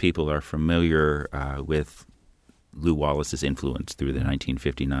most people are familiar with Lew Wallace's influence through the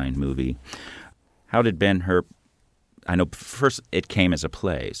 1959 movie. How did Ben-Hur – I know first it came as a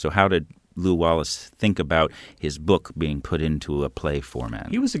play, so how did Lew Wallace think about his book being put into a play format?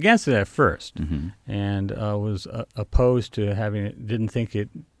 He was against it at first and was opposed to having it, didn't think it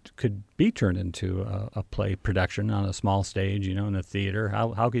could be turned into a play production on a small stage, in a theater.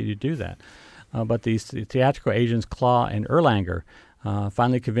 How could you do that? But these theatrical agents, Klaw and Erlanger,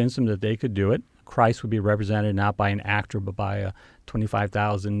 finally convinced him that they could do it. Christ would be represented not by an actor but by a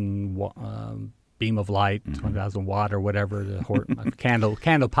 25,000 beam of light, 20,000 watt or whatever, the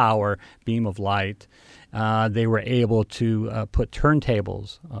candle power beam of light. They were able to put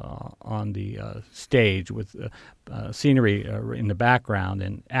turntables on the stage with scenery in the background,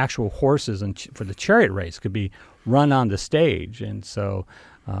 and actual horses for the chariot race could be run on the stage. And so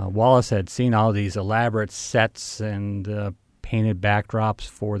Wallace had seen all these elaborate sets and painted backdrops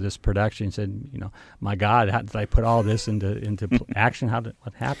for this production. He said, my God, how did I put all this into action?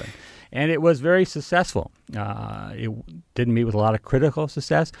 What happened? And it was very successful. It didn't meet with a lot of critical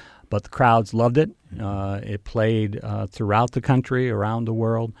success, but the crowds loved it. It played throughout the country, around the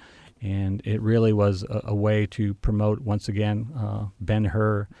world, and it really was a way to promote, once again,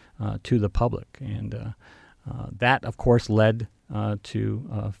 Ben-Hur to the public. And that, of course, led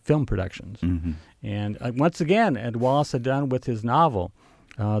to film productions. Mm-hmm. And once again, Ed Wallace had done with his novel,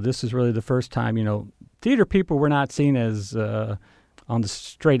 this is really the first time, theater people were not seen as on the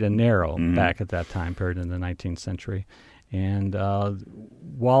straight and narrow back at that time period in the 19th century. And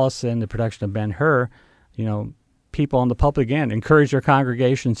Wallace and the production of Ben-Hur, people in the public, again, encouraged their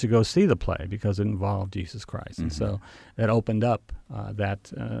congregations to go see the play because it involved Jesus Christ. And so that opened up that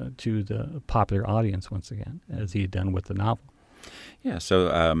to the popular audience once again, as he had done with the novel. Yeah, so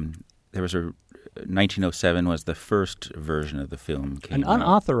there was 1907 was the first version of the film. An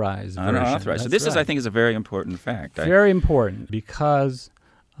unauthorized version. Unauthorized. So this is, I think, is a very important fact. Very important because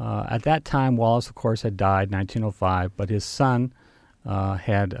at that time, Wallace, of course, had died in 1905, but his son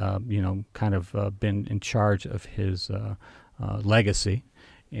had, kind of been in charge of his legacy,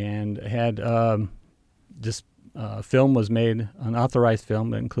 and had this film was made, an unauthorized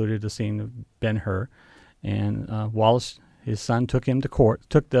film that included a scene of Ben-Hur, and Wallace, his son, took him to court,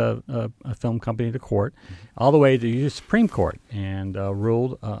 took the film company to court, all the way to the Supreme Court, and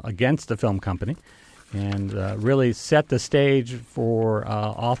ruled against the film company, and really set the stage for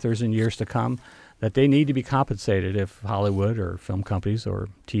authors in years to come that they need to be compensated if Hollywood or film companies or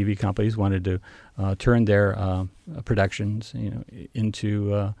TV companies wanted to turn their productions,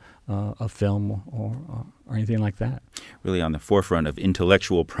 into a film or anything like that. Really on the forefront of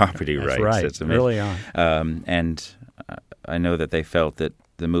intellectual property rights. That's right, It's early on. And I know that they felt that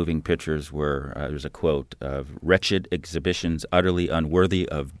the moving pictures were, there's a quote of wretched exhibitions utterly unworthy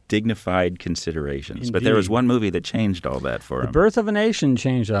of dignified considerations. Indeed. But there was one movie that changed all that for him. The Birth of a Nation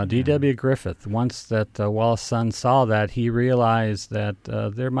changed D.W. Griffith. Once that Wallace's son saw that, he realized that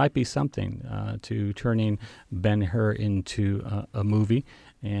there might be something to turning Ben-Hur into a movie.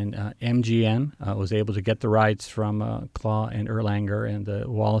 And MGM was able to get the rights from Claw and Erlanger and the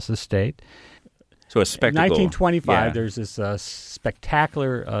Wallace estate. So a spectacle. In 1925, there's this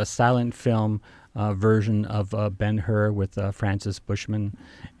spectacular silent film version of Ben-Hur with Francis Bushman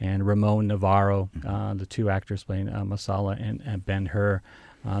and Ramon Navarro, the two actors playing Messala and Ben-Hur.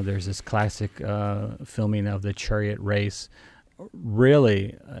 There's this classic filming of the chariot race.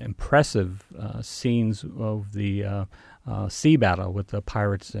 Really impressive scenes of the sea battle with the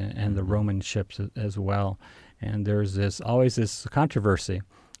pirates and the Roman ships as well. And there's always this controversy.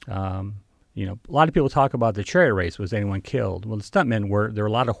 A lot of people talk about the chariot race. Was anyone killed? Well, the stuntmen there were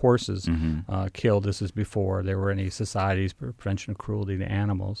a lot of horses killed. This is before there were any societies for prevention of cruelty to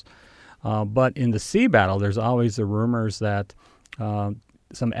animals. But in the sea battle, there's always the rumors that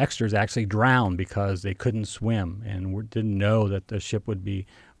some extras actually drowned because they couldn't swim and didn't know that the ship would be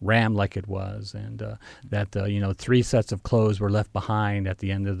rammed like it was, and that 3 sets of clothes were left behind at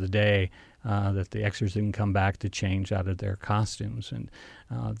the end of the day. That the extras didn't come back to change out of their costumes. And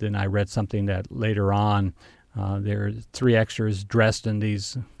then I read something that later on there are 3 extras dressed in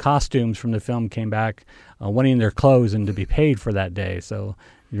these costumes from the film came back wanting their clothes and to be paid for that day. So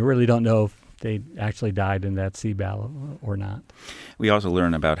you really don't know if they actually died in that sea battle or not. We also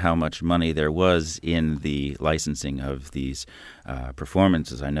learn about how much money there was in the licensing of these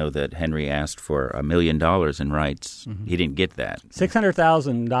performances. I know that Henry asked for $1 million in rights. He didn't get that.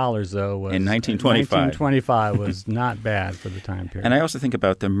 $600,000, though, was in 1925. 1925 was not bad for the time period. And I also think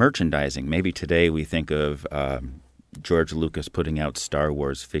about the merchandising. Maybe today we think of George Lucas putting out Star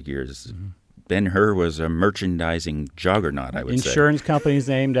Wars figures. Ben-Hur was a merchandising juggernaut, I would say. Insurance companies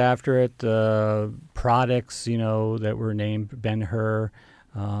named after it, products, that were named Ben-Hur.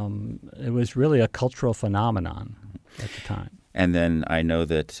 It was really a cultural phenomenon at the time. And then I know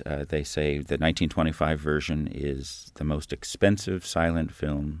that they say the 1925 version is the most expensive silent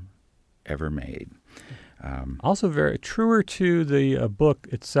film ever made. Also very truer to the book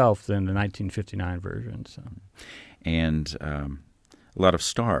itself than the 1959 version. So. And a lot of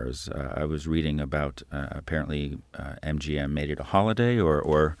stars. I was reading about apparently MGM made it a holiday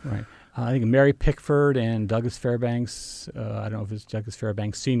or Right. I think Mary Pickford and Douglas Fairbanks, I don't know if it's Douglas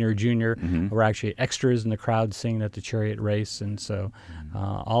Fairbanks Sr. or Jr., were actually extras in the crowd singing at the chariot race. And so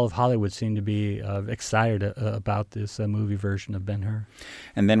all of Hollywood seemed to be excited about this movie version of Ben-Hur.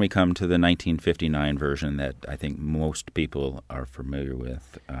 And then we come to the 1959 version that I think most people are familiar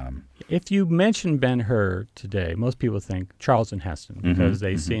with. If you mention Ben-Hur today, most people think Charlton Heston because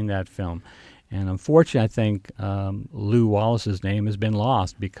they've seen that film. And unfortunately, I think Lew Wallace's name has been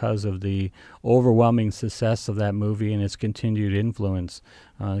lost because of the overwhelming success of that movie and its continued influence,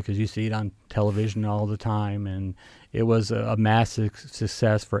 because you see it on television all the time. And it was a massive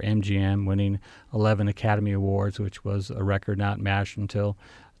success for MGM, winning 11 Academy Awards, which was a record not matched until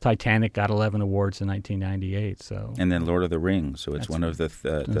Titanic got 11 awards in 1998. So, and then Lord of the Rings. So it's one of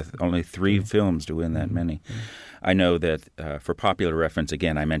the only 3 films to win that many. I know that for popular reference,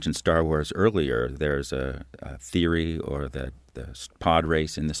 again, I mentioned Star Wars earlier. There's a theory or that the pod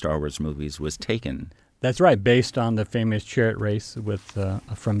race in the Star Wars movies was taken. That's right, based on the famous chariot race with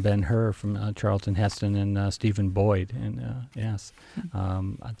from Ben-Hur, from Charlton Heston and Stephen Boyd. And yes,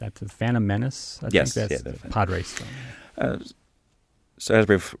 that's the Phantom Menace. I think that's the pod race. So as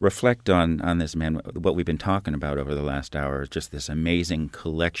we reflect on this man, what we've been talking about over the last hour is just this amazing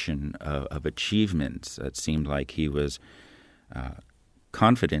collection of achievements. It seemed like he was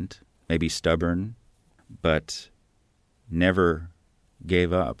confident, maybe stubborn, but never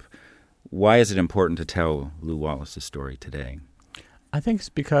gave up. Why is it important to tell Lew Wallace's story today? I think it's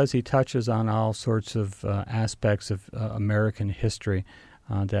because he touches on all sorts of aspects of American history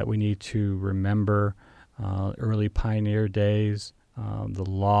that we need to remember, early pioneer days, the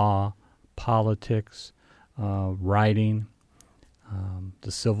law, politics, writing,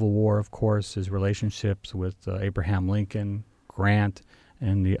 the Civil War, of course, his relationships with Abraham Lincoln, Grant,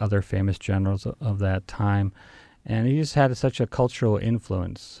 and the other famous generals of that time. And he just had such a cultural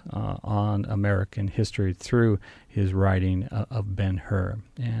influence on American history through his writing of Ben-Hur.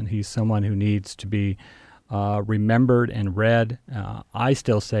 And he's someone who needs to be remembered and read. I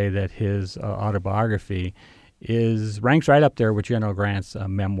still say that his autobiography ranks right up there with General Grant's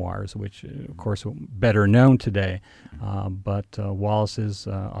memoirs, which, of course, are better known today. But Wallace's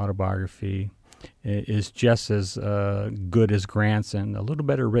autobiography is just as good as Grant's and a little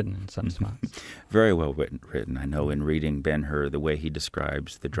better written in some spots. Very well written. I know in reading Ben-Hur, the way he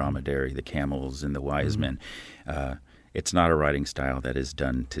describes the dromedary, the camels, and the wise men, it's not a writing style that is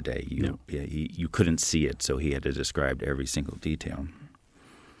done today. You couldn't see it, so he had to describe every single detail.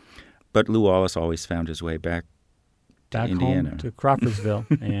 But Lew Wallace always found his way back to Indiana. Home to Crawfordsville,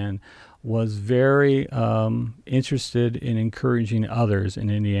 and was very interested in encouraging others in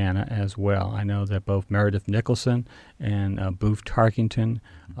Indiana as well. I know that both Meredith Nicholson and Booth Tarkington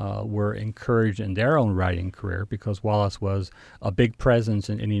were encouraged in their own writing career because Wallace was a big presence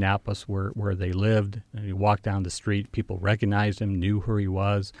in Indianapolis where they lived. And you walked down the street, people recognized him, knew who he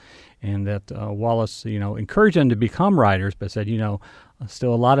was, and that Wallace, encouraged them to become writers, but said,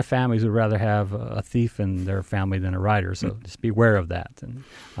 still a lot of families would rather have a thief in their family than a writer, so just beware of that. And,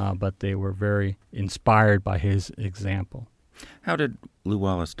 but they were very inspired by his example. How did Lew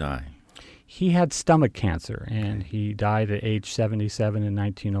Wallace die? He had stomach cancer, and he died at age 77 in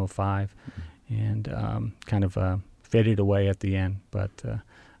 1905, and kind of faded away at the end, but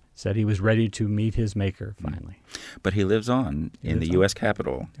said he was ready to meet his maker finally. But he lives on in the U.S.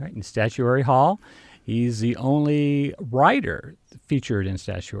 Capitol. Right, in Statuary Hall. He's the only writer featured in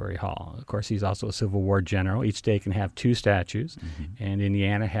Statuary Hall. Of course, he's also a Civil War general. Each state can have 2 statues, and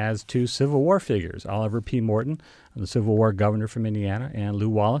Indiana has 2 Civil War figures, Oliver P. Morton, the Civil War governor from Indiana, and Lew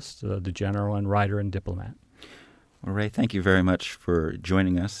Wallace, the general and writer and diplomat. Well, Ray, thank you very much for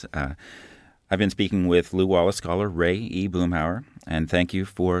joining us. I've been speaking with Lew Wallace scholar Ray E. Boomhauer, and thank you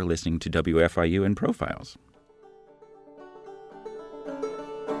for listening to WFIU and Profiles.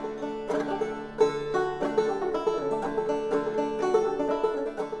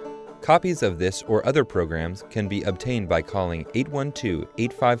 Copies of this or other programs can be obtained by calling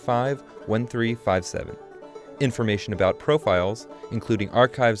 812-855-1357. Information about Profiles, including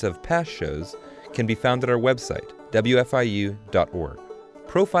archives of past shows, can be found at our website, wfiu.org.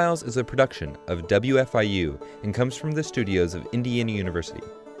 Profiles is a production of WFIU and comes from the studios of Indiana University.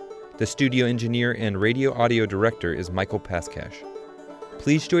 The studio engineer and radio audio director is Michael Paskash.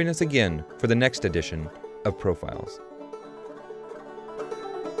 Please join us again for the next edition of Profiles.